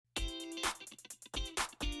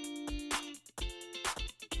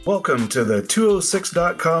Welcome to the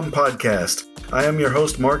 206.com podcast. I am your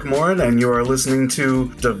host, Mark Morin, and you are listening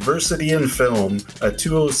to Diversity in Film, a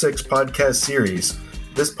 206 podcast series.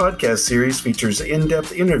 This podcast series features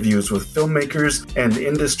in-depth interviews with filmmakers and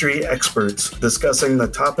industry experts discussing the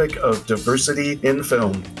topic of diversity in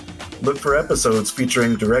film. Look for episodes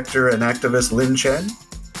featuring director and activist Lin Chen,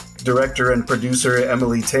 director and producer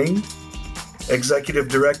Emily Ting, executive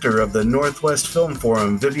director of the Northwest Film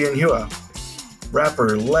Forum Vivian Hua,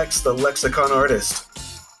 rapper Lex the Lexicon Artist,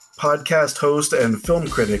 podcast host and film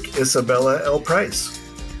critic Isabella L. Price,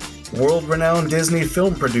 world-renowned Disney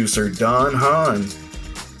film producer Don Hahn,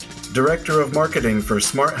 director of marketing for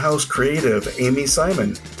Smart House Creative Amy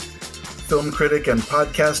Simon, film critic and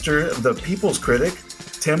podcaster The People's Critic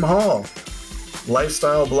Tim Hall,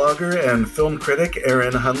 lifestyle blogger and film critic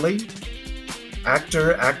Aaron Hunley,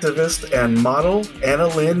 actor, activist, and model Anna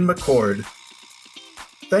Lynn McCord.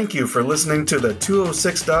 Thank you for listening to the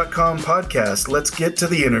 206.com podcast. Let's get to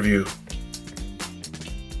the interview.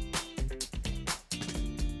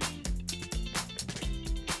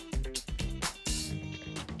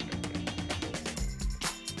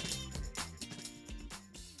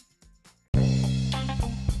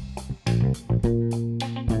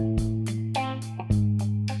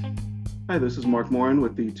 Hi, this is Mark Morin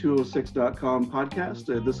with the 206.com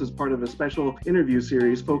podcast. This is part of a special interview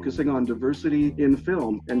series focusing on diversity in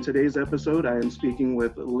film. In today's episode, I am speaking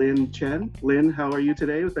with Lin Chen. Lin, how are you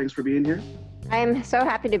today? Thanks for being here. I'm so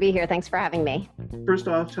happy to be here. Thanks for having me. First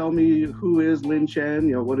off, tell me, who is Lin Chen?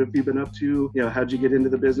 What have you been up to? How'd you get into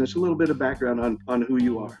the business? A little bit of background on who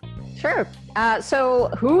you are. Sure. So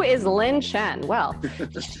who is Lin Chen? Well,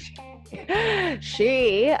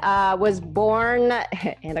 she was born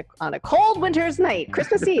on a cold winter's night,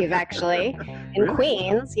 Christmas Eve, actually, in Really?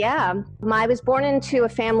 Queens. Yeah. I was born into a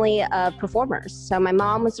family of performers. So my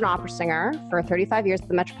mom was an opera singer for 35 years at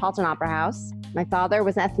the Metropolitan Opera House. My father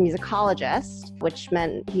was an ethnomusicologist, which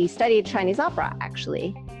meant he studied Chinese opera,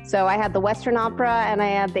 actually. So I had the Western opera and I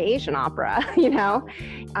had the Asian opera,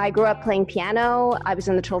 I grew up playing piano. I was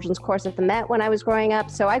in the children's chorus at the Met when I was growing up.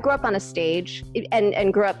 So I grew up on a stage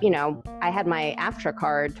and grew up, I had my AFTRA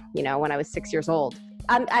card, when I was 6 years old.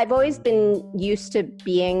 I've always been used to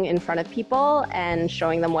being in front of people and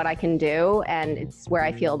showing them what I can do. And it's where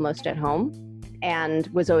I feel most at home, and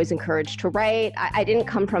was always encouraged to write. I didn't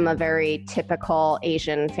come from a very typical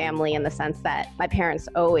Asian family in the sense that my parents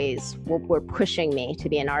always were pushing me to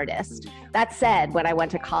be an artist. That said, when I went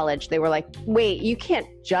to college, they were like, wait, you can't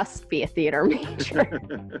just be a theater major.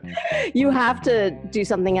 You have to do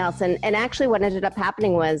something else. And actually what ended up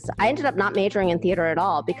happening was I ended up not majoring in theater at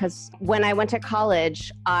all, because when I went to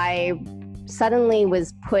college, I suddenly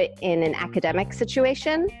was put in an academic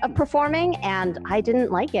situation of performing, and I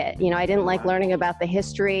didn't like it. I didn't like learning about the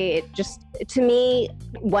history. It just, to me,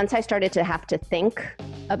 once I started to have to think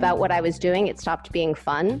about what I was doing, it stopped being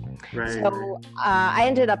fun. Right. So I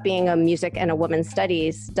ended up being a music and a women's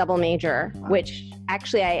studies double major, which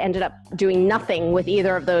actually I ended up doing nothing with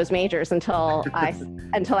either of those majors until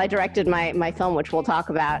I directed my film, which we'll talk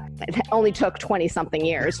about. It only took 20 something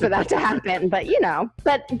years for that to happen, but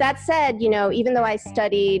but that said, even though I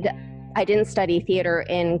didn't study theater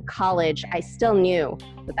in college, I still knew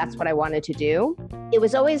that that's what I wanted to do. There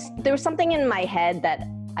was something in my head that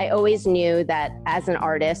I always knew that as an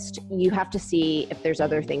artist, you have to see if there's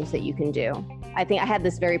other things that you can do. I think I had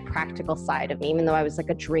this very practical side of me, even though I was like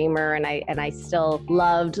a dreamer, and I still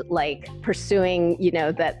loved pursuing,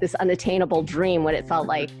 this unattainable dream, what it felt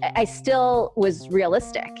like. I still was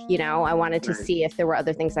realistic, I wanted to see if there were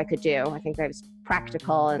other things I could do. I think I was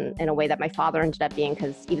practical in a way that my father ended up being,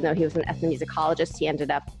 because even though he was an ethnomusicologist, he ended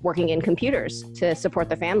up working in computers to support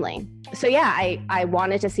the family. So yeah, I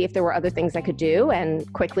wanted to see if there were other things I could do,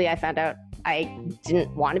 and quickly I found out I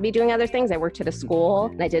didn't want to be doing other things. I worked at a school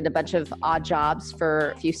and I did a bunch of odd jobs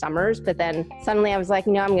for a few summers, but then suddenly I was like,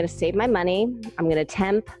 I'm going to save my money. I'm going to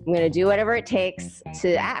temp. I'm going to do whatever it takes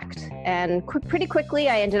to act. And pretty quickly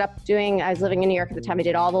I ended up I was living in New York at the time. I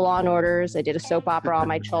did all the Law and Orders. I did a soap opera, All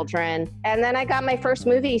My Children. And then I got my first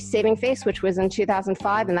movie, Saving Face, which was in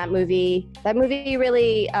 2005. And that movie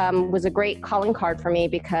really was a great calling card for me,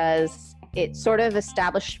 because it sort of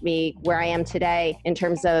established me where I am today in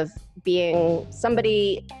terms of being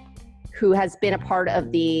somebody who has been a part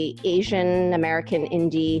of the Asian American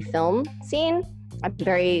indie film scene. I'm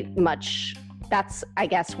very much, that's, I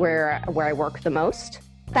guess, where I work the most.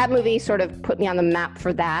 that movie sort of put me on the map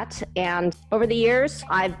for that. And over the years,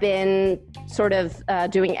 I've been sort of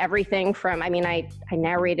doing everything from, I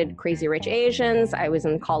narrated Crazy Rich Asians. I was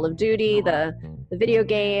in Call of Duty, the video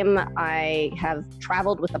game. I have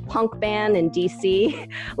traveled with a punk band in DC.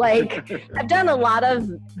 I've done a lot of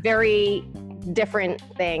very different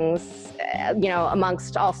things,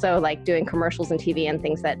 amongst also doing commercials and TV and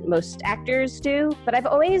things that most actors do. But I've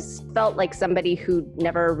always felt like somebody who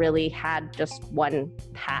never really had just one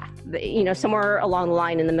path. Somewhere along the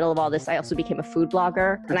line in the middle of all this, I also became a food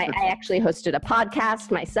blogger. And I actually hosted a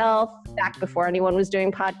podcast myself back before anyone was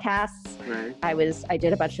doing podcasts. Right. I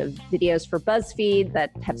did a bunch of videos for BuzzFeed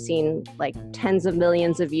that have seen tens of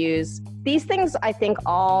millions of views. These things, I think,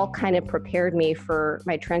 all kind of prepared me for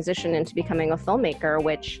my transition into becoming a filmmaker,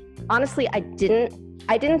 which honestly, I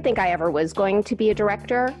didn't think I ever was going to be a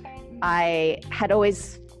director. I had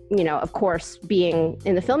always, of course, being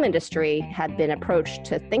in the film industry, had been approached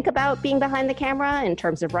to think about being behind the camera in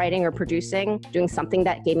terms of writing or producing, doing something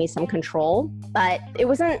that gave me some control. But it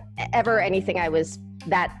wasn't ever anything I was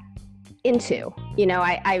that into.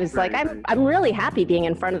 I was I'm really happy being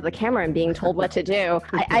in front of the camera and being told what to do.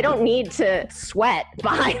 I don't need to sweat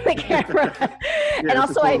behind the camera. And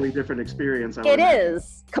also, it's a totally different experience. It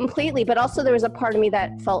is completely. But also there was a part of me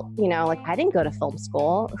that felt, I didn't go to film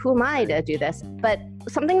school. Who am I to do this? But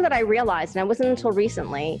something that I realized, and it wasn't until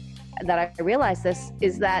recently that I realized this,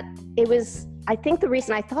 is that I think the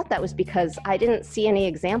reason I thought that was because I didn't see any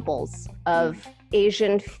examples of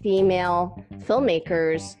Asian female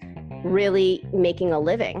filmmakers really making a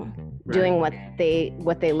living, doing what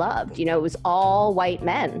they loved. It was all white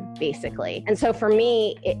men, basically. And so for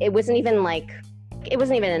me, it wasn't even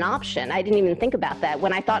an option. I didn't even think about that.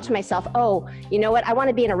 When I thought to myself, oh, you know what? I want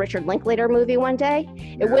to be in a Richard Linklater movie one day.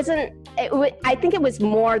 I think it was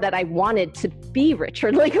more that I wanted to be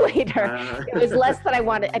Richard Linklater. It was less that I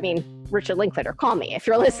wanted, Richard Linklater, call me if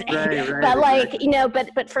you're listening.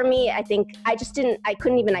 But for me, I think I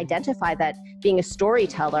couldn't even identify that being a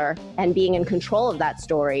storyteller and being in control of that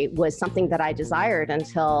story was something that I desired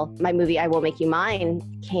until my movie, I Will Make You Mine,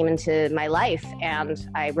 came into my life, and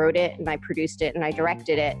I wrote it and I produced it and I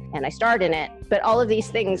directed it and I starred in it. But all of these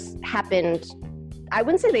things happened. I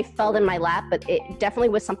wouldn't say they fell in my lap, but it definitely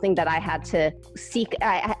was something that I had to seek.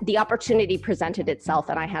 The opportunity presented itself,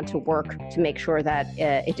 and I had to work to make sure that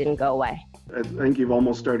it didn't go away. I think you've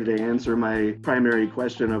almost started to answer my primary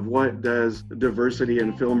question of what does diversity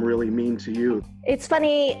in film really mean to you? It's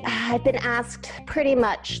funny, I've been asked pretty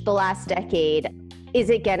much the last decade, is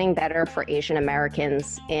it getting better for Asian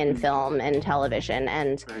Americans in film and television?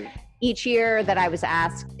 And each year that I was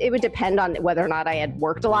asked, it would depend on whether or not I had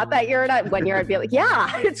worked a lot that year. One year I'd be like,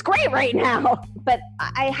 yeah, it's great right now. But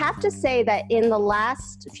I have to say that in the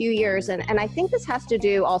last few years, and I think this has to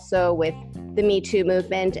do also with the Me Too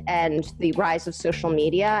movement and the rise of social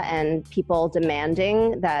media and people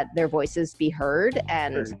demanding that their voices be heard.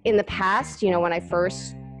 And in the past,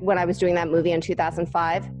 when I was doing that movie in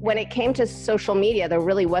 2005, when it came to social media, there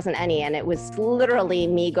really wasn't any. And it was literally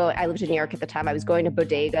me I lived in New York at the time. I was going to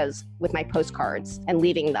bodegas with my postcards and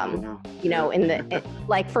leaving them,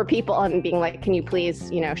 for people, and being like, can you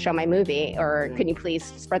please, show my movie? Or can you please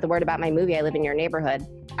spread the word about my movie? I live in your neighborhood.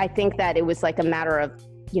 I think that it was like a matter of,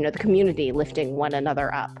 the community lifting one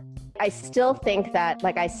another up. I still think that,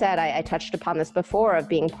 like I said, I touched upon this before, of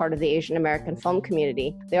being part of the Asian American film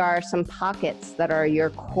community. There are some pockets that are your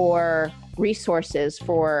core resources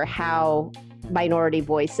for how minority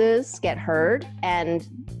voices get heard. And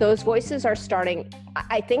those voices are starting,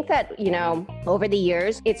 I think that, over the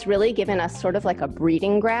years, it's really given us sort of like a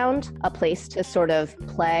breeding ground, a place to sort of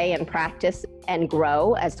play and practice and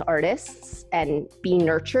grow as artists and be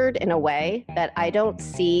nurtured in a way that I don't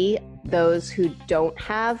see those who don't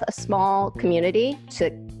have a small community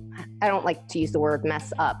I don't like to use the word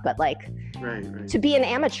mess up, but to be an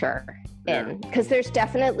amateur in. Because there's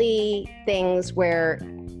definitely things where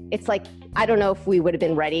it's like, I don't know if we would have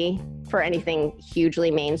been ready for anything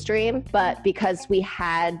hugely mainstream, but because we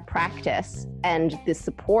had practice and the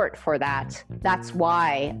support for that, that's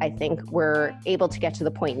why I think we're able to get to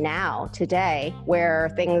the point now, today,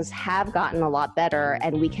 where things have gotten a lot better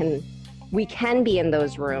and we can be in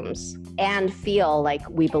those rooms and feel like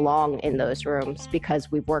we belong in those rooms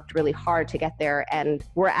because we've worked really hard to get there, and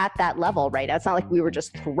we're at that level right now. It's not like we were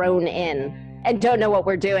just thrown in and don't know what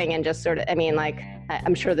we're doing and just sort of,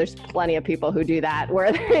 I'm sure there's plenty of people who do that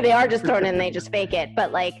where they are just thrown in and they just fake it.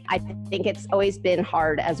 But I think it's always been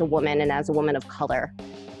hard as a woman and as a woman of color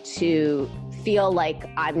to feel like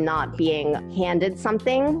I'm not being handed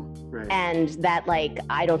something. Right. And that like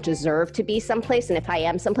I don't deserve to be someplace, and if I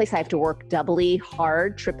am someplace I have to work doubly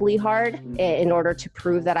hard, triply hard in order to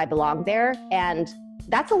prove that I belong there. And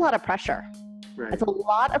that's a lot of pressure. Right. It's a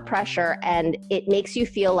lot of pressure, and it makes you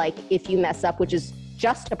feel like if you mess up, which is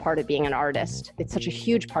just a part of being an artist, it's such a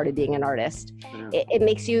huge part of being an artist, it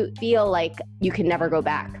makes you feel like you can never go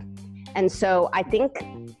back. And so I think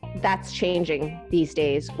that's changing these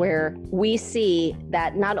days, where we see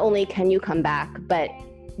that not only can you come back, but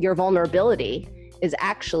your vulnerability is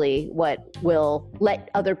actually what will let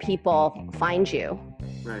other people find you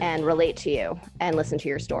and relate to you and listen to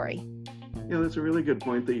your story. Yeah, that's a really good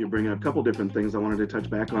point that you bring up. A couple different things I wanted to touch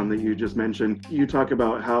back on that you just mentioned. You talk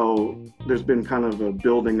about how there's been kind of a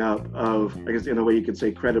building up of, I guess in a way you could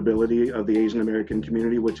say, credibility of the Asian American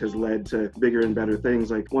community, which has led to bigger and better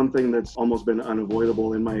things. Like one thing that's almost been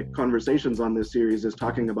unavoidable in my conversations on this series is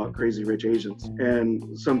talking about Crazy Rich Asians.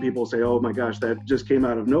 And some people say, oh my gosh, that just came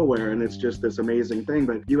out of nowhere and it's just this amazing thing.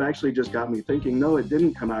 But you actually just got me thinking, no, it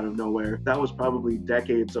didn't come out of nowhere. That was probably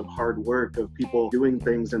decades of hard work of people doing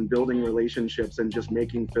things and building relationships and just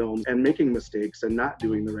making films and making mistakes and not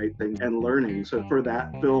doing the right thing and learning. So for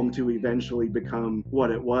that film to eventually become what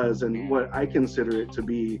it was and what I consider it to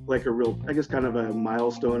be, like a real, I guess kind of a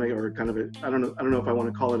milestone, or kind of a, I don't know if I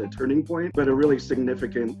want to call it a turning point, but a really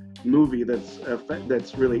significant movie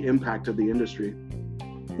that's really impacted the industry.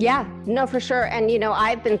 Yeah, no, for sure. And, you know,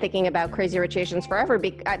 I've been thinking about Crazy Rich Asians forever,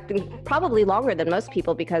 probably longer than most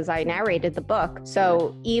people, because I narrated the book.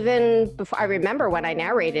 So even before, I remember when I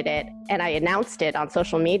narrated it and I announced it on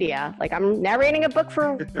social media, like, I'm narrating a book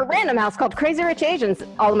for Random House called Crazy Rich Asians.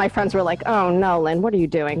 All of my friends were like, oh no, Lynn, what are you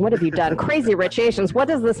doing? What have you done? Crazy Rich Asians, what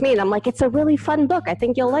does this mean? I'm like, it's a really fun book. I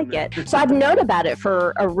think you'll like it. So I've known about it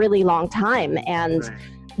for a really long time, and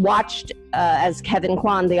watched as Kevin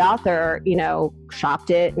Kwan, the author, you know, shopped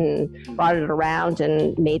it and brought it around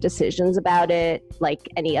and made decisions about it like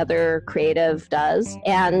any other creative does.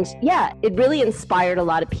 And yeah, it really inspired a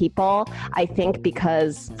lot of people, I think,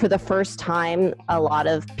 because for the first time, a lot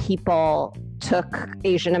of people took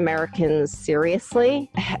Asian Americans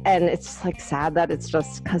seriously. And it's like sad that it's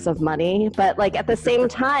just because of money. But like at the same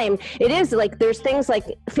time, it is like there's things like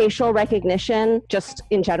facial recognition, just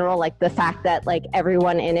in general, like the fact that like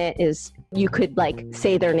everyone in it is, you could like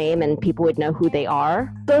say their name and people would know who they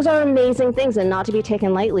are. Those are amazing things and not to be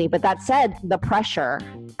taken lightly. But that said, the pressure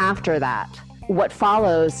after that, what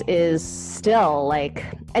follows is still like,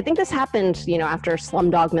 I think this happened, you know, after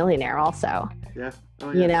Slumdog Millionaire also. Yeah.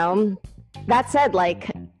 Oh, yeah. You know? That said, like,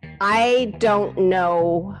 I don't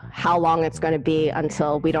know how long it's going to be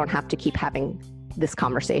until we don't have to keep having this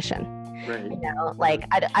conversation. Right. You know, like,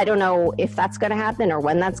 I don't know if that's going to happen or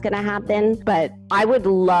when that's going to happen, but I would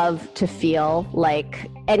love to feel like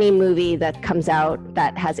any movie that comes out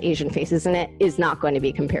that has Asian faces in it is not going to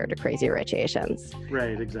be compared to Crazy Rich Asians.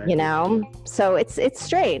 Right, exactly. You know? So it's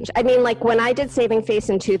strange. I mean, like when I did Saving Face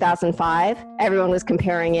in 2005, everyone was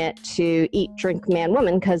comparing it to Eat, Drink, Man,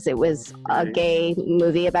 Woman because it was a gay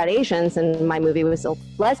movie about Asians and my movie was a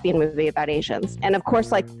lesbian movie about Asians. And of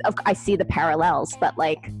course, like, I see the parallels, but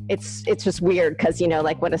like, it's just weird because, you know,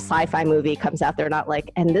 like when a sci-fi movie comes out, they're not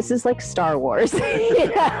like, and this is like Star Wars,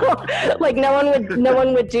 you know? Like no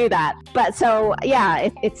one would do that. But so, yeah,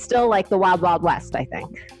 it's still like the Wild Wild West, I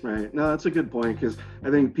think. Right. No, that's a good point, because I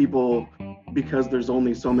think people, because there's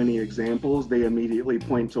only so many examples, they immediately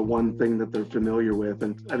point to one thing that they're familiar with.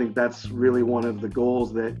 And I think that's really one of the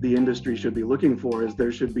goals that the industry should be looking for, is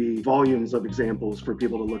there should be volumes of examples for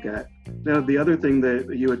people to look at. Now, the other thing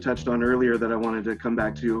that you had touched on earlier that I wanted to come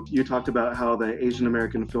back to, you talked about how the Asian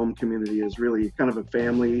American film community is really kind of a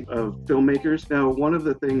family of filmmakers. Now, one of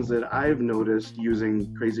the things that I've noticed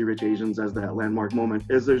using Crazy Rich Asians as that landmark moment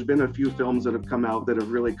is there's been a few films that have come out that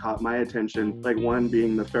have really caught my attention, like one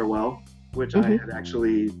being The Farewell, which I had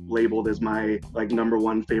actually labeled as my like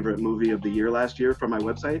 #1 favorite movie of the year last year for my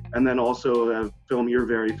website. And then also a film you're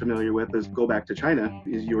very familiar with is Go Back to China,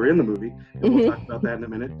 is you were in the movie, and we'll talk about that in a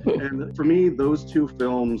minute. And for me, those two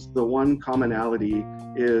films, the one commonality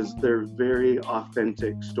is they're very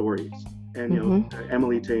authentic stories. And, you know,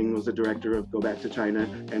 Emily Ting was the director of Go Back to China,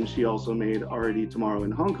 and she also made Already Tomorrow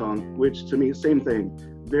in Hong Kong, which to me, same thing.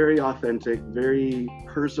 Very authentic, very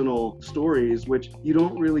personal stories, which you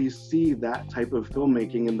don't really see that type of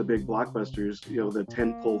filmmaking in the big blockbusters, you know, the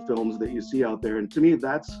tentpole films that you see out there. And to me,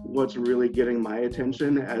 that's what's really getting my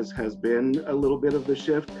attention, as has been a little bit of the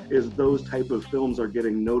shift, is those type of films are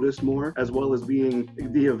getting noticed more, as well as being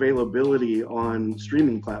the availability on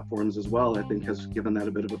streaming platforms as well, I think has given that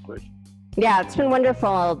a bit of a push. Yeah, it's been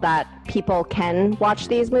wonderful that people can watch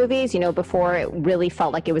these movies. Before it really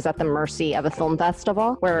felt like it was at the mercy of a film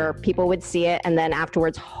festival where people would see it and then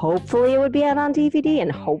afterwards, hopefully it would be out on DVD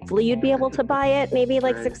and hopefully you'd be able to buy it maybe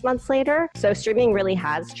like 6 months later. So streaming really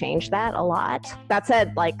has changed that a lot. That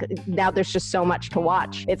said, like now there's just so much to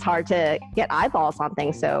watch. It's hard to get eyeballs on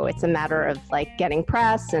things. So it's a matter of like getting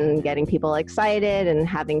press and getting people excited and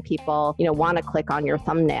having people, want to click on your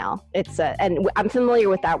thumbnail. And I'm familiar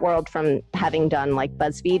with that world from having done like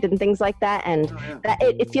BuzzFeed and things like that. And that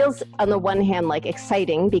it feels on the one hand like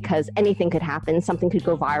exciting because anything could happen, something could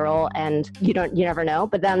go viral and you never know.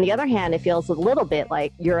 But then on the other hand, it feels a little bit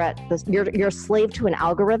like you're a slave to an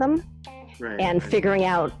algorithm and figuring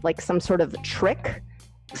out like some sort of trick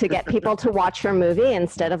to get people to watch your movie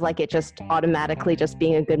instead of like it just automatically just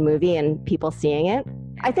being a good movie and people seeing it.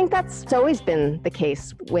 I think that's always been the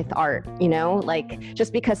case with art, like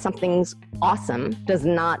just because something's awesome does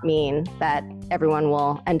not mean that everyone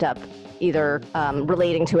will end up either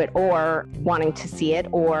relating to it or wanting to see it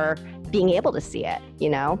or being able to see it,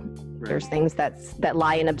 There's things that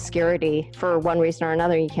lie in obscurity for one reason or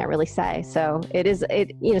another you can't really say. So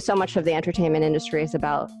so much of the entertainment industry is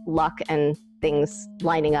about luck and things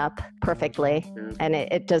lining up perfectly. And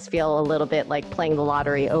it does feel a little bit like playing the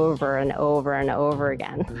lottery over and over and over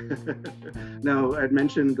again. Now, I'd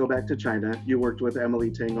mentioned Go Back to China. You worked with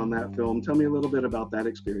Emily Ting on that film. Tell me a little bit about that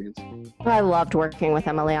experience. I loved working with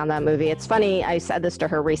Emily on that movie. It's funny, I said this to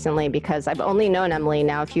her recently because I've only known Emily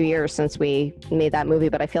now a few years since we made that movie,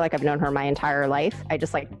 but I feel like I've known her my entire life. I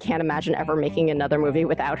just can't imagine ever making another movie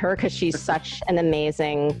without her because she's such an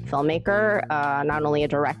amazing filmmaker, not only a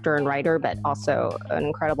director and writer, but also an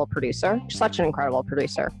incredible producer, such an incredible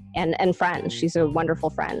producer and friend. She's a wonderful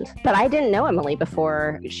friend. But I didn't know Emily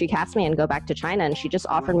before she cast me in Go Back to China, and she just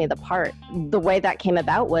offered me the part. The way that came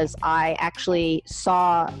about was I actually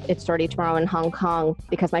saw It's Already Tomorrow in Hong Kong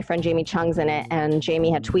because my friend Jamie Chung's in it, and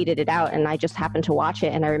Jamie had tweeted it out, and I just happened to watch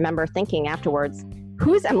it, and I remember thinking afterwards,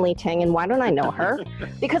 who's Emily Ting and why don't I know her?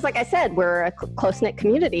 Because like I said, we're a close-knit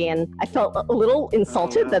community and I felt a little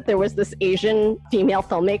insulted that there was this Asian female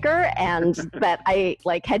filmmaker and that I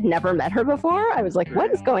had never met her before. I was like,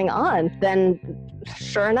 what is going on? Then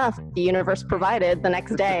sure enough, the universe provided. The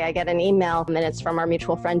next day I get an email and it's from our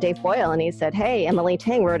mutual friend Dave Boyle, and he said, hey, Emily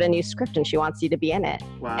Ting wrote a new script and she wants you to be in it.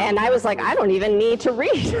 Wow. And I was like, I don't even need to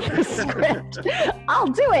read the script. I'll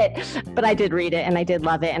do it. But I did read it and I did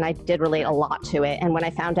love it and I did relate a lot to it. And when I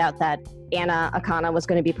found out that Anna Akana was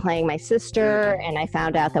going to be playing my sister and I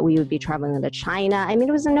found out that we would be traveling to China, I mean,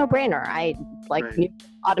 it was a no-brainer. I knew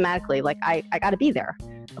automatically, I got to be there.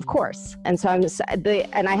 Of course. And so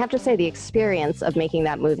and I have to say the experience of making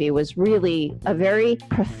that movie was really a very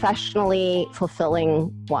professionally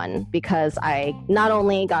fulfilling one because I not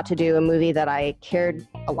only got to do a movie that I cared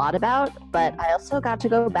a lot about, but I also got to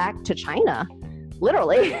go back to China.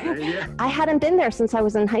 Literally. Yeah. I hadn't been there since I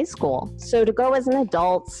was in high school. So to go as an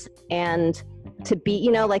adult and to be,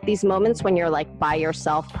 these moments when you're by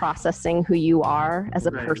yourself processing who you are as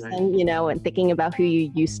a person, and thinking about who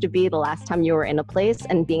you used to be the last time you were in a place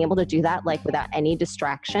and being able to do that without any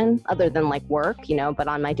distraction other than work, but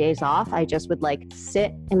on my days off, I just would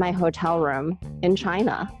sit in my hotel room in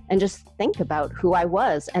China and just think about who I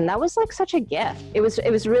was. And that was such a gift. It was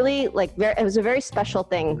really it was a very special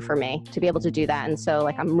thing for me to be able to do that. And so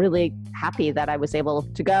I'm really happy that I was able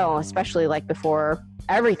to go, especially before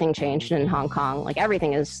everything changed in Hong Kong.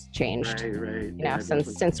 Everything has changed,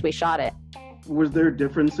 since we shot it. Was there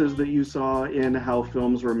differences that you saw in how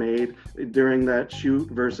films were made during that shoot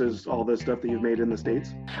versus all the stuff that you've made in the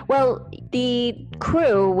States? Well, the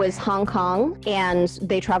crew was Hong Kong and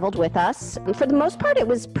they traveled with us. For the most part, it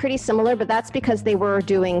was pretty similar, but that's because they were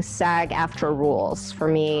doing SAG-AFTRA rules for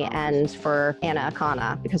me and for Anna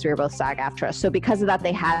Akana because we were both SAG-AFTRA. So because of that,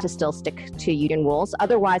 they had to still stick to union rules.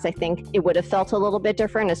 Otherwise, I think it would have felt a little bit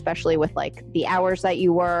different, especially with the hours that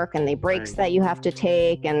you work and the breaks that you have to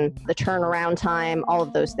take and the turnaround time, all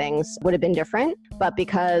of those things would have been different. But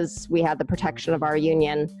because we had the protection of our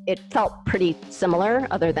union, it felt pretty similar,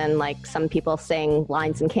 other than some people saying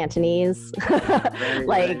lines in Cantonese.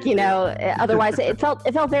 Otherwise it felt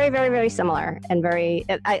very, very, very similar and very,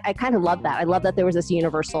 I kind of love that. I love that there was this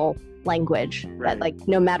universal language that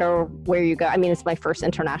no matter where you go, I mean, it's my first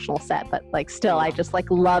international set, but still I just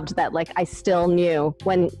loved that I still knew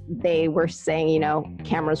when they were saying,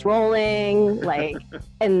 cameras rolling,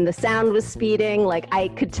 and the sound was speeding, I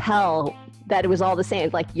could tell that it was all the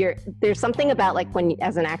same. There's something about when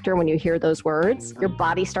as an actor, when you hear those words, your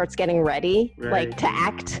body starts getting ready to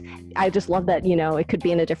act. I just love that, it could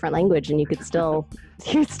be in a different language and you could still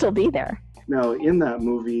be there. Now, in that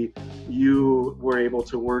movie, you were able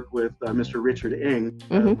to work with Mr. Richard Ng,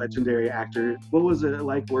 a legendary actor. What was it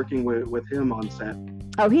like working with him on set?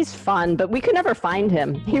 Oh, he's fun, but we could never find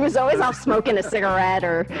him. He was always off smoking a cigarette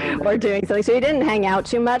or doing something. So he didn't hang out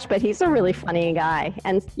too much, but he's a really funny guy.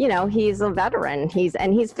 And, you know, he's a veteran. He's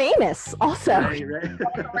famous also.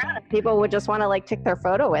 Right. People would just want to like take their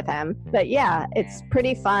photo with him. But yeah, it's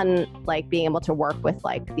pretty fun, like being able to work with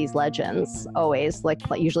like these legends always, like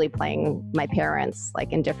usually playing my parents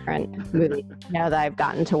like in different movies. Now that I've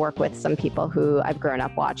gotten to work with some people who I've grown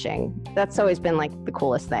up watching. That's always been like the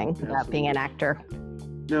coolest thing about being an actor.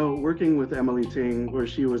 Now, working with Emily Ting, where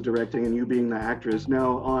she was directing and you being the actress,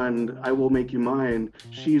 now on I Will Make You Mine,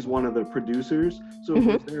 she's one of the producers. So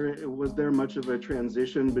was there much of a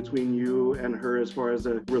transition between you and her as far as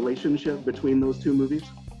a relationship between those two movies?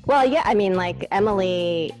 Well, yeah, I mean, like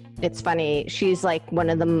Emily, it's funny. She's like one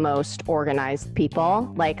of the most organized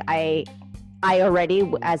people. Like I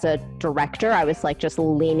already, as a director, I was like just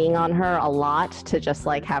leaning on her a lot to just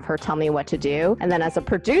like have her tell me what to do. And then as a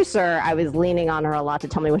producer, I was leaning on her a lot to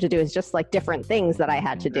tell me what to do. It's just like different things that I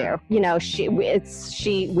had to do. You know,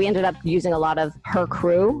 we ended up using a lot of her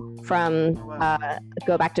crew from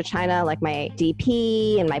Go Back to China, like my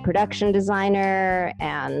DP and my production designer.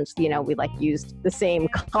 And, you know, we like used the same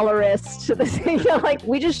colorist, you know, like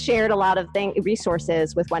we just shared a lot of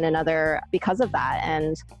resources with one another because of that.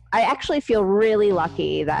 And I actually feel really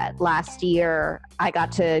lucky that last year I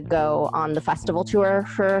got to go on the festival tour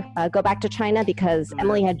for Go Back to China because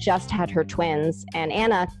Emily had just had her twins and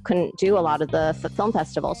Anna couldn't do a lot of the film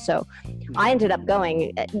festivals. So I ended up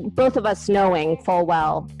going, both of us knowing full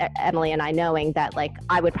well, Emily and I knowing that like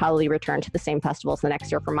I would probably return to the same festivals the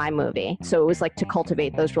next year for my movie. So it was like to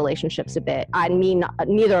cultivate those relationships a bit. I mean,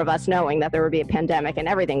 neither of us knowing that there would be a pandemic and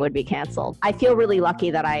everything would be canceled. I feel really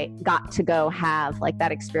lucky that I got to go have like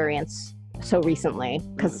that experience so recently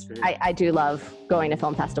because I do love going to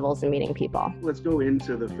film festivals and meeting people. Let's go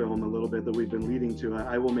into the film a little bit that we've been leading to.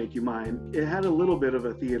 I Will Make You Mine. It had a little bit of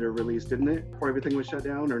a theater release, didn't it? Before everything was shut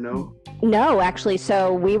down, or no? No, actually.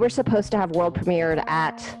 So we were supposed to have world premiered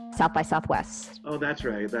at South by Southwest. Oh, that's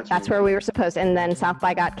right. That's where we were supposed. And then South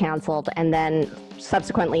by got canceled. And then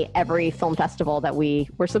subsequently, every film festival that we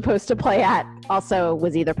were supposed to play at also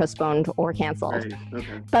was either postponed or canceled. Right.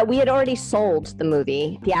 Okay. But we had already sold the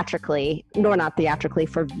movie theatrically, nor not theatrically,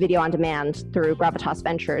 for video on demand through Gravitas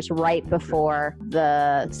Ventures right before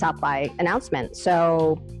the South by announcement.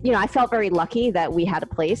 So, you know, I felt very lucky that we had a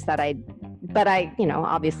place that I, you know,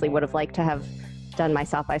 obviously would have liked to have done my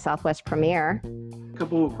South by Southwest premiere.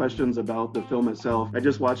 Couple of questions about the film itself. I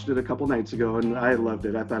just watched it a couple nights ago and I loved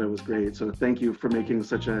it. I thought it was great. So thank you for making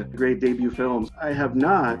such a great debut film. I have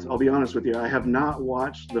not, I'll be honest with you, I have not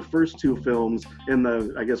watched the first two films in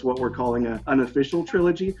the, I guess what we're calling an unofficial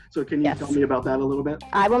trilogy. So can you tell me about that a little bit?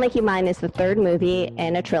 I Will Make You Mine is the third movie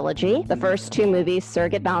in a trilogy. The first two movies,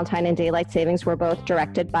 Surrogate Valentine and Daylight Savings, were both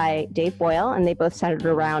directed by Dave Boyle, and they both centered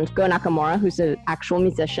around Go Nakamura, who's an actual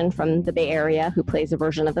musician from the Bay Area who plays a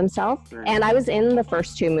version of himself. Right. And I was in the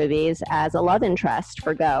first two movies as a love interest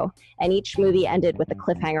for Go, and each movie ended with a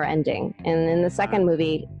cliffhanger ending. And in the second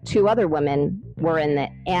movie, two other women were in it,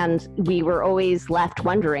 and we were always left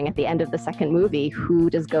wondering at the end of the second movie, who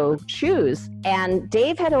does Go choose? And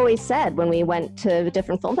Dave had always said when we went to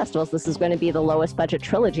different film festivals, this is going to be the lowest budget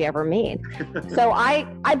trilogy ever made. So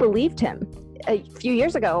I believed him. A few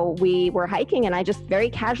years ago, we were hiking and I just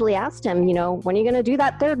very casually asked him, you know, when are you going to do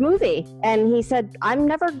that third movie? And he said, I'm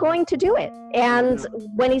never going to do it. And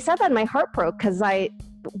when he said that, my heart broke because I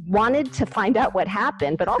wanted to find out what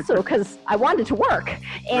happened, but also because I wanted to work.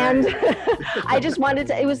 And I just wanted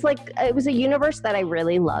to, it was a universe that I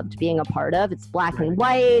really loved being a part of. It's black and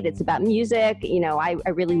white. It's about music. You know, I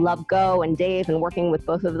really love Go and Dave and working with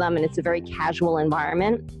both of them. And it's a very casual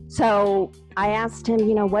environment. So I asked him,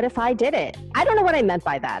 you know, what if I did it? I don't know what I meant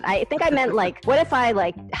by that. I think I meant like, what if I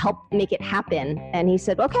like helped make it happen? And he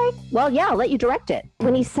said, okay, well, yeah, I'll let you direct it.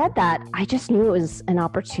 When he said that, I just knew it was an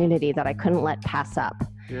opportunity that I couldn't let pass up.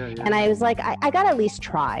 And I was like, I got to at least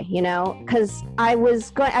try, you know, because I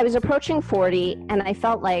was approaching 40 and I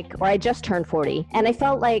felt like, or I just turned 40 and I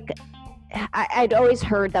felt like I'd always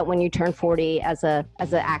heard that when you turn 40 as an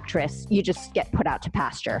actress, you just get put out to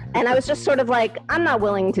pasture. And I was just sort of like, I'm not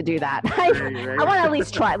willing to do that. I want to at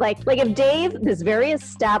least try. Like if Dave, this very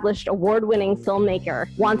established award-winning filmmaker,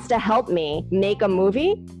 wants to help me make a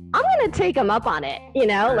movie, I'm going to take him up on it, you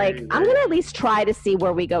know, I'm going to at least try to see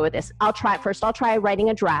where we go with this. I'll try writing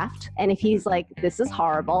a draft. And if he's like, this is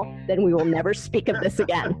horrible, then we will never speak of this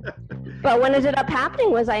again. But what ended up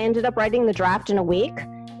happening was I ended up writing the draft in a week.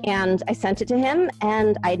 And I sent it to him,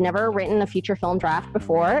 and I'd never written a feature film draft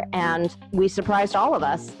before. And we surprised all of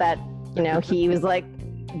us that, he was like,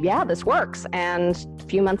 yeah, this works. And a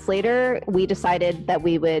few months later, we decided that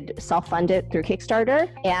we would self-fund it through Kickstarter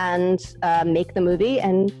and make the movie,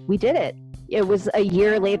 and we did it. It was a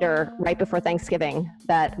year later, right before Thanksgiving,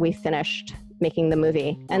 that we finished making the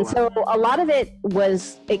movie. And so a lot of it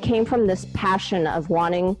came from this passion of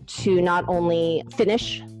wanting to not only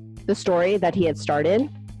finish the story that he had started,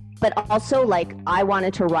 but also I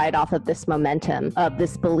wanted to ride off of this momentum of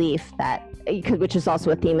this belief that, which is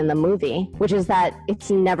also a theme in the movie, which is that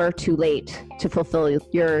it's never too late to fulfill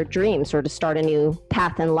your dreams or to start a new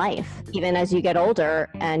path in life. Even as you get older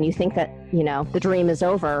and you think that, the dream is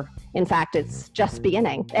over, in fact, it's just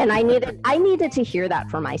beginning. And I needed to hear that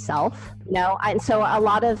for myself, And so a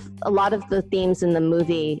lot of the themes in the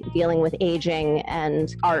movie dealing with aging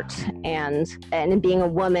and art and being a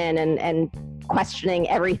woman and questioning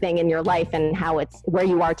everything in your life and how it's where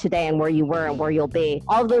you are today and where you were and where you'll be.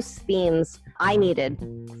 All of those themes I needed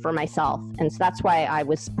for myself. And so that's why I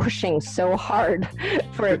was pushing so hard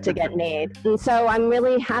for it to get made. And so I'm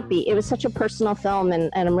really happy. It was such a personal film, and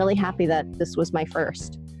I'm really happy that this was my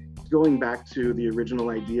first. Going back to the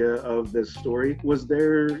original idea of this story, was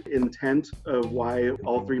there intent of why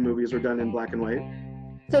all three movies were done in black and white?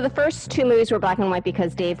 So the first two movies were black and white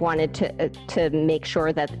because Dave wanted to make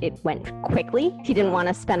sure that it went quickly. He didn't want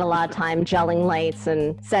to spend a lot of time gelling lights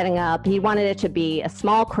and setting up. He wanted it to be a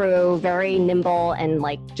small crew, very nimble, and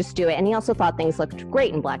just do it. And he also thought things looked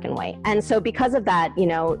great in black and white. And so because of that,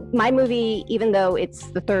 my movie, even though it's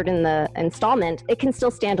the third in the installment, it can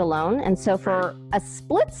still stand alone. And so for a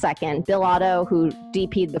split second, Bill Otto, who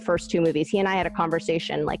DP'd the first two movies, he and I had a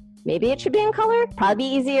conversation maybe it should be in color, probably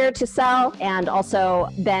be easier to sell. And also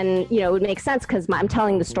then, it would make sense because I'm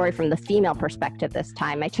telling the story from the female perspective this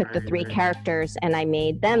time. I took the three characters and I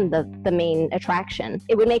made them the main attraction.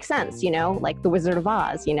 It would make sense, like the Wizard of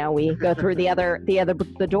Oz, we go through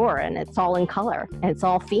the door and it's all in color and it's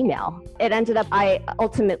all female. It ended up, I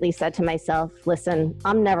ultimately said to myself, listen,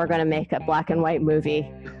 I'm never going to make a black and white movie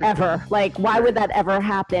ever. Why would that ever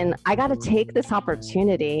happen? I got to take this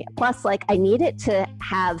opportunity. Plus, I need it to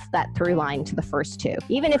have that through line to the first two.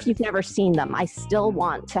 Even if you've never seen them, I still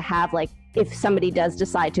want to have if somebody does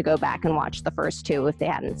decide to go back and watch the first two if they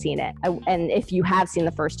hadn't seen it. And if you have seen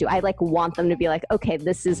the first two, I want them to be okay,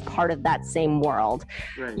 this is part of that same world.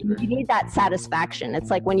 Right. You need that satisfaction. It's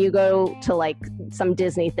like when you go to some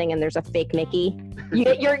Disney thing and there's a fake Mickey,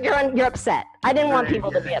 you're upset. I didn't want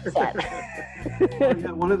people to be upset.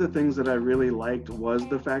 Yeah, one of the things that I really liked was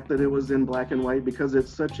the fact that it was in black and white because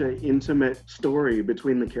it's such an intimate story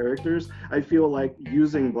between the characters. I feel like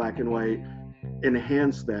using black and white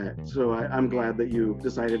enhance that. So I'm glad that you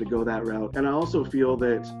decided to go that route. And I also feel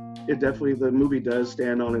that the movie does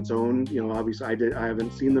stand on its own. Obviously I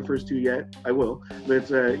haven't seen the first two yet. I will,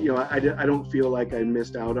 but I don't feel like I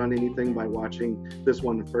missed out on anything by watching this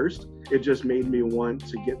one first. It just made me want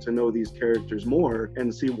to get to know these characters more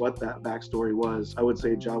and see what that backstory was. I would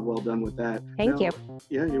say job well done with that. Thank you.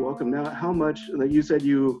 Yeah, you're welcome. Now, how much, you said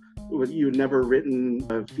you'd never written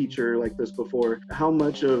a feature like this before. How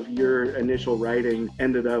much of your initial writing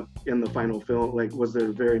ended up in the final film? Was there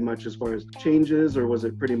very much as far as changes, or was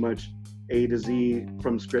it pretty much A to Z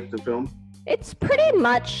from script to film? It's pretty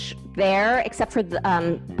much there, except for the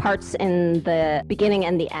parts in the beginning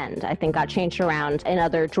and the end. I think got changed around in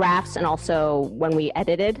other drafts, and also when we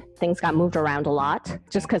edited, things got moved around a lot,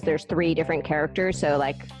 just because there's three different characters. So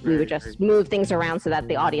we would just move things around so that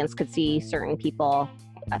the audience could see certain people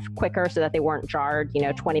quicker, so that they weren't jarred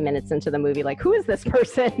 20 minutes into the movie who is this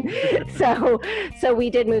person? so we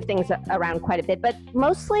did move things around quite a bit, but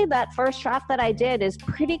mostly that first draft that I did is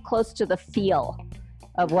pretty close to the feel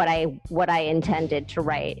of what I intended to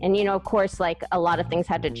write. And of course, a lot of things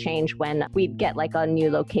had to change when we'd get a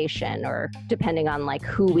new location, or depending on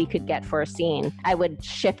who we could get for a scene, I would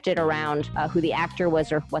shift it around who the actor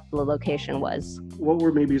was or what the location was. What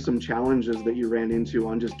were maybe some challenges that you ran into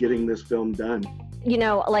on just getting this film done?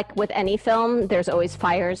 With any film, there's always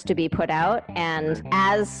fires to be put out. And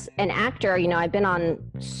as an actor, I've been on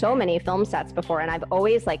so many film sets before, and I've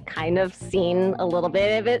always kind of seen a little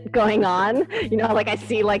bit of it going on. I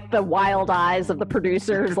see the wild eyes of the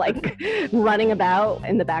producers running about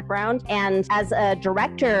in the background. And as a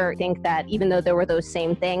director, I think that even though there were those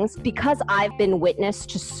same things, because I've been witness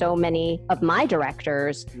to so many of my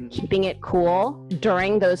directors keeping it cool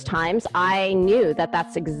during those times, I knew that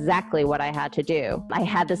that's exactly what I had to do. I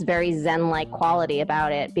had this very zen-like quality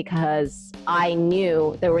about it because I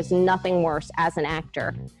knew there was nothing worse as an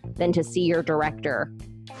actor than to see your director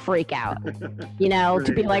freak out, you know, Right,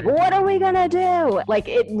 to be like, right. what are we gonna do? Like,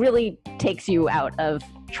 it really takes you out of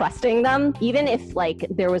trusting them. Even if like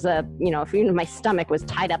there was a, you know, if even my stomach was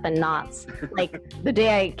tied up in knots, like the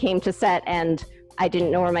day I came to set and I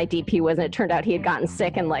didn't know where my DP was, and it turned out he had gotten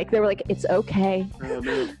sick, and like they were like, it's okay. Oh,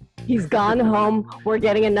 man. He's gone home. We're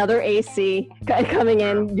getting another AC coming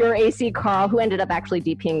in. Your AC, Carl, who ended up actually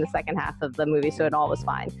DPing the second half of the movie, so it all was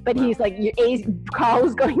fine. But he's like, Carl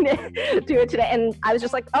was going to do it today. And I was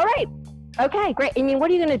just like, all right, okay, great. I mean,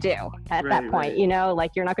 what are you going to do at that point? Right. You know,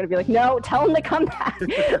 like you're not going to be like, no, tell him to come back.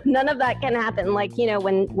 None of that can happen. Like, you know,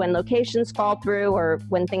 when locations fall through or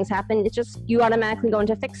when things happen, it's just you automatically go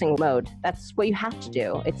into fixing mode. That's what you have to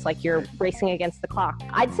do. It's like you're racing against the clock.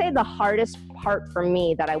 I'd say the hardest part for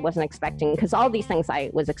me that I wasn't expecting, because all these things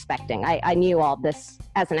I was expecting. I knew all this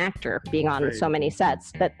as an actor, being on Right. so many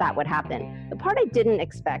sets, that would happen. The part I didn't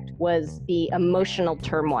expect was the emotional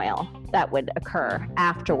turmoil that would occur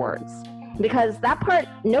afterwards. Because that part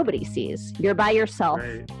nobody sees. You're by yourself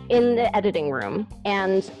Right. in the editing room.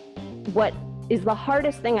 And what is the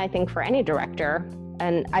hardest thing, I think, for any director,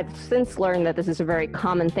 and I've since learned that this is a very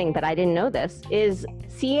common thing, but I didn't know this, is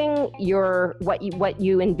seeing what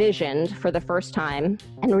you envisioned for the first time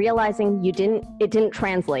and realizing it didn't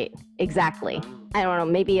translate exactly. I don't know,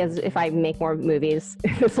 maybe as if I make more movies,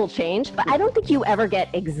 this will change, but I don't think you ever get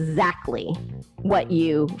exactly what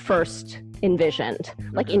you first envisioned,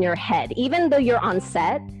 like in your head. Even though you're on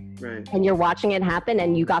set Right. and you're watching it happen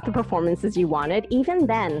and you got the performances you wanted, even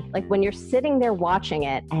then, like when you're sitting there watching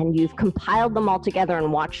it and you've compiled them all together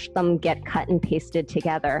and watched them get cut and pasted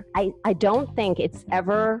together, I don't think it's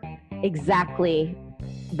ever exactly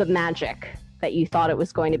the magic that you thought it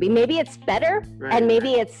was going to be. Maybe it's better Right. and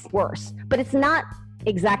maybe it's worse, but it's not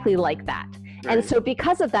exactly like that. And Right. so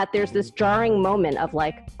because of that, there's this jarring moment of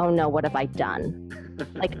like, oh no, what have I done?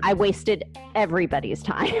 Like, I wasted everybody's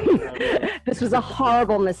time. This was a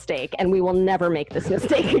horrible mistake, and we will never make this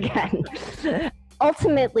mistake again.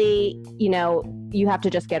 Ultimately, you know, you have to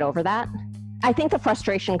just get over that. I think the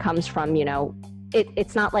frustration comes from, you know,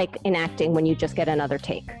 it's not like in acting when you just get another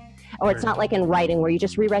take, or it's not like in writing where you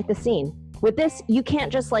just rewrite the scene. With this, you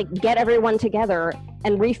can't just like get everyone together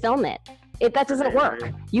and refilm it. That doesn't work.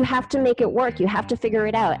 Right. You have to make it work. You have to figure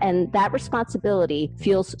it out. And that responsibility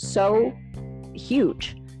feels so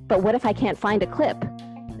huge. But what if I can't find a clip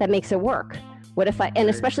that makes it work? What if and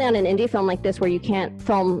especially on an indie film like this, where you can't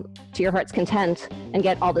film to your heart's content and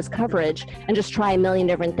get all this coverage and just try a million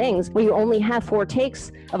different things, where you only have 4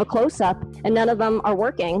 takes of a close-up and none of them are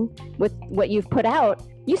working with what you've put out,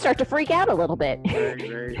 you start to freak out a little bit.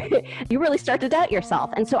 Right. You really start to doubt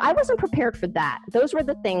yourself. And so I wasn't prepared for that. Those were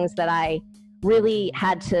the things that I really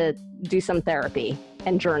had to do some therapy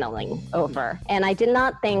and journaling over. And I did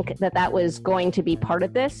not think that that was going to be part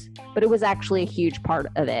of this, but it was actually a huge part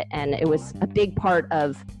of it. And it was a big part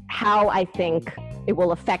of how I think it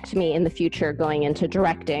will affect me in the future going into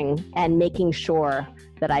directing and making sure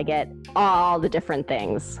that I get all the different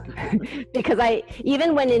things. Because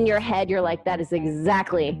even when in your head, you're like, that is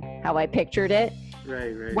exactly how I pictured it.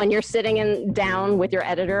 Right. When you're sitting down with your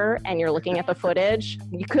editor and you're looking at the footage,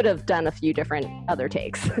 you could have done a few different other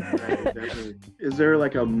takes. Right, definitely. Is there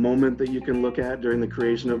like a moment that you can look at during the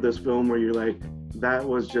creation of this film where you're like, that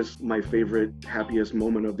was just my favorite, happiest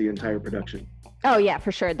moment of the entire production? Oh yeah,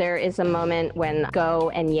 for sure. There is a moment when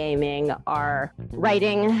Go and Ye Ming are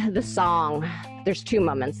writing the song. There's 2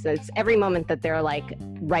 moments. It's every moment that they're like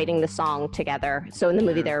writing the song together. So in the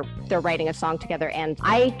movie, they're writing a song together, and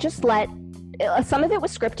I just let some of it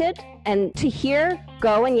was scripted, and to hear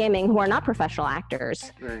Go and Ye Ming, who are not professional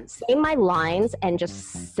actors, Right. say my lines and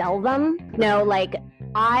just sell them. No, like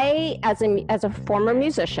I, as a former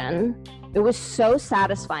musician, it was so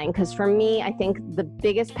satisfying, because for me, I think the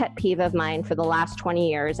biggest pet peeve of mine for the last 20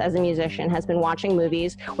 years as a musician has been watching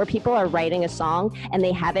movies where people are writing a song and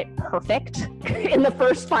they have it perfect in the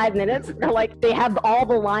first 5 minutes. They're like, they have all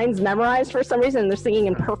the lines memorized for some reason, and they're singing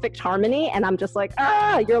in perfect harmony. And I'm just like,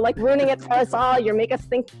 you're like ruining it for us all. You make us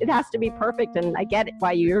think it has to be perfect. And I get it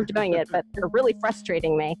why you're doing it, but you're really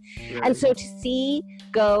frustrating me. Right. And so to see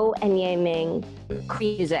Go and Ye Ming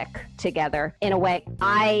music together in a way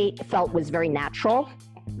I felt was very natural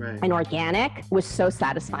Right. and organic was so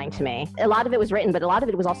satisfying to me. A lot of it was written, but a lot of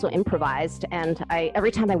it was also improvised. And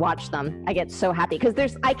every time I watch them, I get so happy,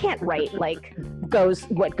 because I can't write like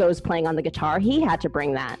what Go's playing on the guitar. He had to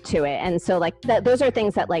bring that to it. And so like those are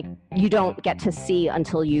things that like you don't get to see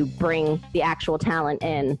until you bring the actual talent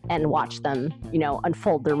in and watch them, you know,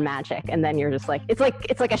 unfold their magic. And then you're just like, it's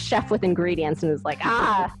like a chef with ingredients, and it's like,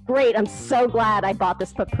 great. I'm so glad I bought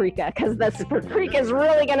this paprika, because this paprika is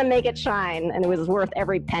really going to make it shine. And it was worth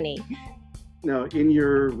every penny. Now, in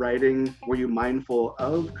your writing, were you mindful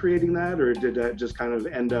of creating that, or did that just kind of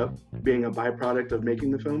end up being a byproduct of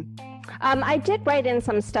making the film? I did write in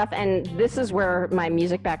some stuff, and this is where my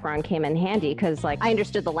music background came in handy, because like I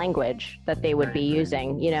understood the language that they would be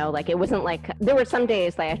using, you know, like it wasn't like, there were some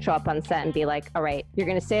days that I'd show up on set and be like, all right, you're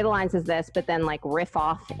going to say the lines as this, but then like riff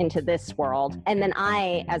off into this world. And then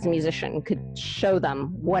I, as a musician, could show them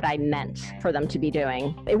what I meant for them to be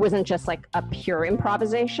doing. It wasn't just like a pure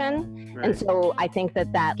improvisation. Right. And so I think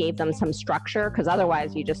that that gave them some structure, because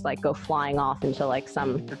otherwise you just like go flying off into like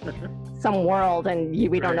some world and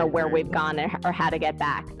we don't know where we've gone or how to get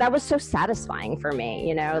back. That was so satisfying for me,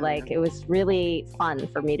 you know, like it was really fun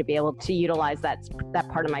for me to be able to utilize that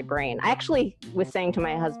part of my brain. I actually was saying to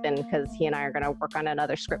my husband, because he and I are going to work on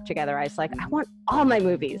another script together, I was like, I want all my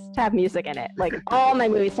movies to have music in it, like all my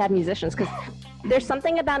movies to have musicians, because there's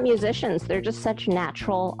something about musicians. They're just such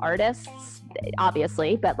natural artists,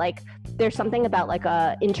 obviously, but like there's something about like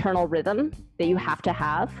a internal rhythm that you have to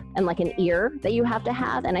have, and like an ear that you have to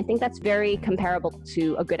have. And I think that's very comparable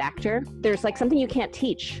to a good actor. There's like something you can't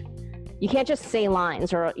teach. You can't just say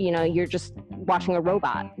lines, or, you know, you're just watching a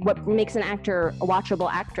robot. What makes an actor a watchable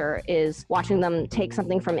actor is watching them take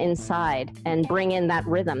something from inside and bring in that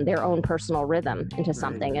rhythm, their own personal rhythm, into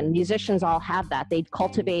something. And musicians all have that. They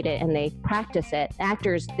cultivate it and they practice it.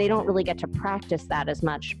 Actors, they don't really get to practice that as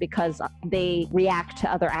much because they react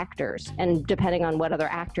to other actors. And depending on what other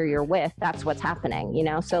actor you're with, that's what's happening, you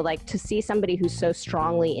know? So like to see somebody who's so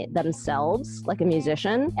strongly themselves, like a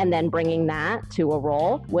musician, and then bringing that to a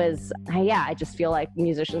role was, I just feel like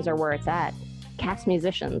musicians are where it's at. Cast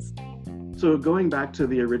musicians. So going back to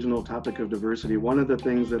the original topic of diversity, one of the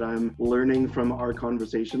things that I'm learning from our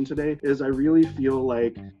conversation today is I really feel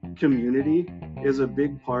like community is a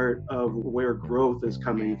big part of where growth is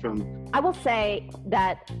coming from. I will say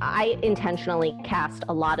that I intentionally cast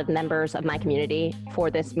a lot of members of my community for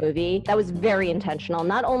this movie. That was very intentional,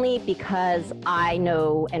 not only because I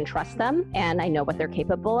know and trust them and I know what they're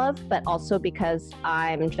capable of, but also because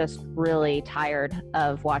I'm just really tired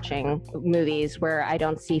of watching movies where I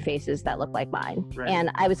don't see faces that look like mine. Right. And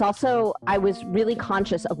I was really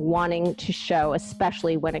conscious of wanting to show,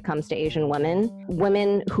 especially when it comes to Asian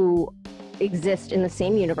women who exist in the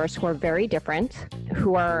same universe, who are very different,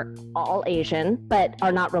 who are all Asian, but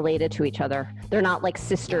are not related to each other. They're not like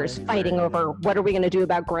sisters fighting over what are we going to do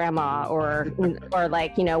about grandma, or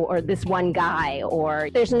like, you know, or this one guy, or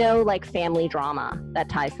there's no like family drama that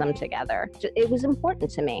ties them together. It was important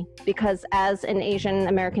to me because as an Asian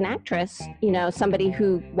American actress, you know, somebody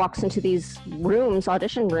who walks into these rooms,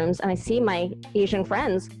 audition rooms, and I see my Asian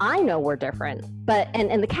friends, I know we're different, but,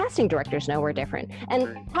 and the casting directors know we're different.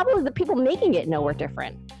 And probably the people making it know we're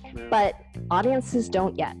different, but audiences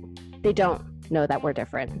don't yet. They don't know that we're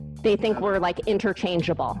different. They think we're like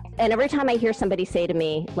interchangeable. And every time I hear somebody say to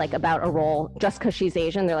me like about a role just because she's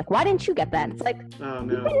Asian, they're like, "Why didn't you get that?" It's like,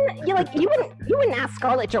 you wouldn't ask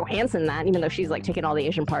Scarlett Johansson that, even though she's like taking all the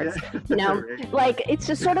Asian parts. You know, like it's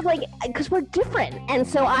just sort of like because we're different, and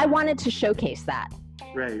so I wanted to showcase that.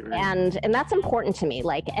 Right. And that's important to me.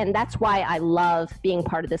 Like, and that's why I love being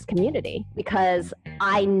part of this community, because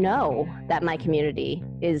I know that my community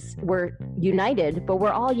we're united, but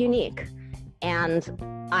we're all unique.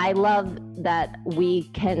 And I love that we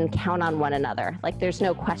can count on one another. Like, there's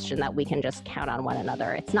no question that we can just count on one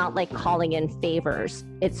another. It's not like calling in favors.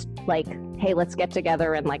 It's like, hey, let's get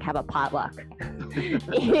together and like have a potluck.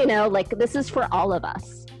 You know, like this is for all of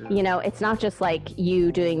us. You know, it's not just like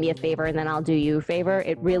you doing me a favor and then I'll do you a favor.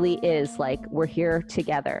 It really is like we're here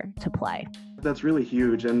together to play. That's really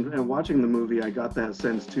huge. And watching the movie, I got that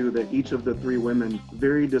sense too, that each of the three women,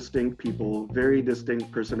 very distinct people, very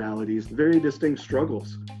distinct personalities, very distinct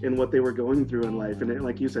struggles in what they were going through in life. And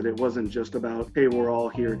like you said, it wasn't just about, hey, we're all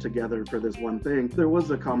here together for this one thing. There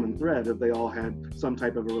was a common thread that they all had some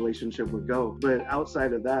type of a relationship with Go. But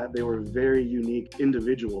outside of that, they were very unique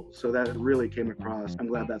individuals. So that really came across. I'm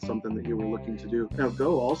glad that's something that you were looking to do. Now,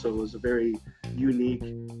 Go also was a very unique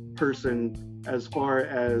person as far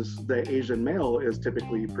as the Asian male is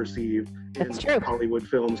typically perceived in Hollywood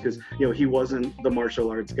films, because, you know, he wasn't the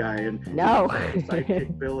martial arts guy and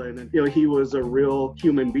sidekick villain. And, you know, he was a real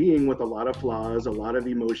human being with a lot of flaws, a lot of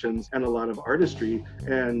emotions, and a lot of artistry.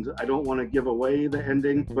 And I don't want to give away the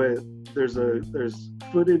ending, but there's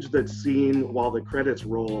footage that's seen while the credits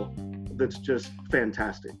roll that's just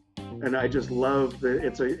fantastic. And I just love that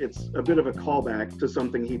it's a bit of a callback to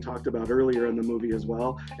something he talked about earlier in the movie as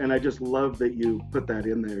well. And I just love that you put that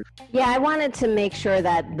in there. Yeah, I wanted to make sure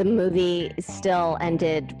that the movie still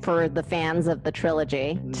ended for the fans of the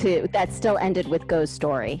trilogy, that still ended with Go's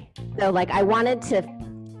story. So like I wanted to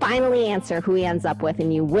finally answer who he ends up with,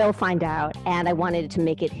 and you will find out. And I wanted to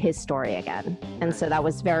make it his story again. And so that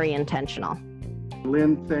was very intentional.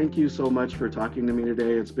 Lynn, thank you so much for talking to me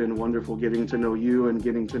today. It's been wonderful getting to know you and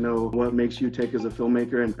getting to know what makes you tick as a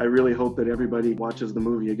filmmaker. And I really hope that everybody watches the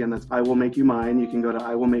movie. Again, that's I Will Make You Mine. You can go to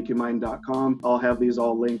iwillmakeyoumine.com. I'll have these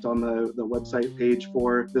all linked on the website page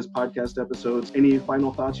for this podcast episodes. Any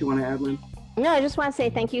final thoughts you want to add, Lynn? No, I just want to say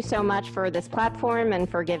thank you so much for this platform and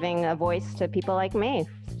for giving a voice to people like me,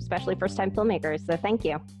 especially first-time filmmakers. So thank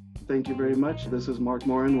you. Thank you very much. This is Mark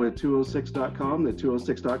Morin with 206.com, the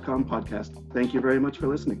 206.com podcast. Thank you very much for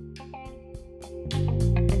listening.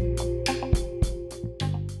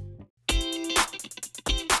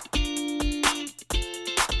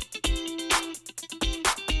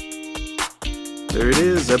 There it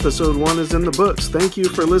is. Episode 1 is in the books. Thank you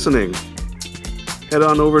for listening. Head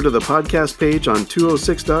on over to the podcast page on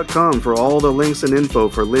 206.com for all the links and info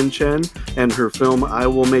for Lynn Chen and her film I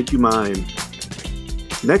Will Make You Mine.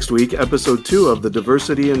 Next week, episode 2 of the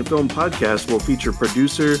Diversity in Film podcast will feature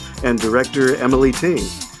producer and director Emily Ting.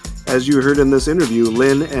 As you heard in this interview,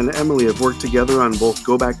 Lynn and Emily have worked together on both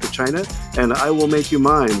Go Back to China and I Will Make You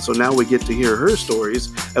Mine, so now we get to hear her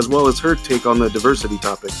stories as well as her take on the diversity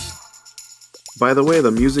topic. By the way,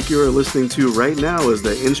 the music you are listening to right now is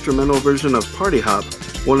the instrumental version of Party Hop,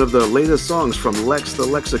 one of the latest songs from Lex the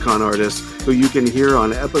Lexicon artist, who you can hear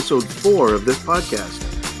on episode 4 of this podcast.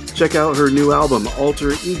 Check out her new album,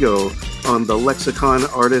 Alter Ego, on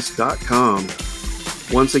thelexiconartist.com.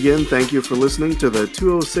 Once again, thank you for listening to the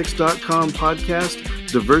 206.com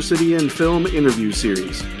podcast Diversity in Film interview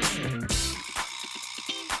series.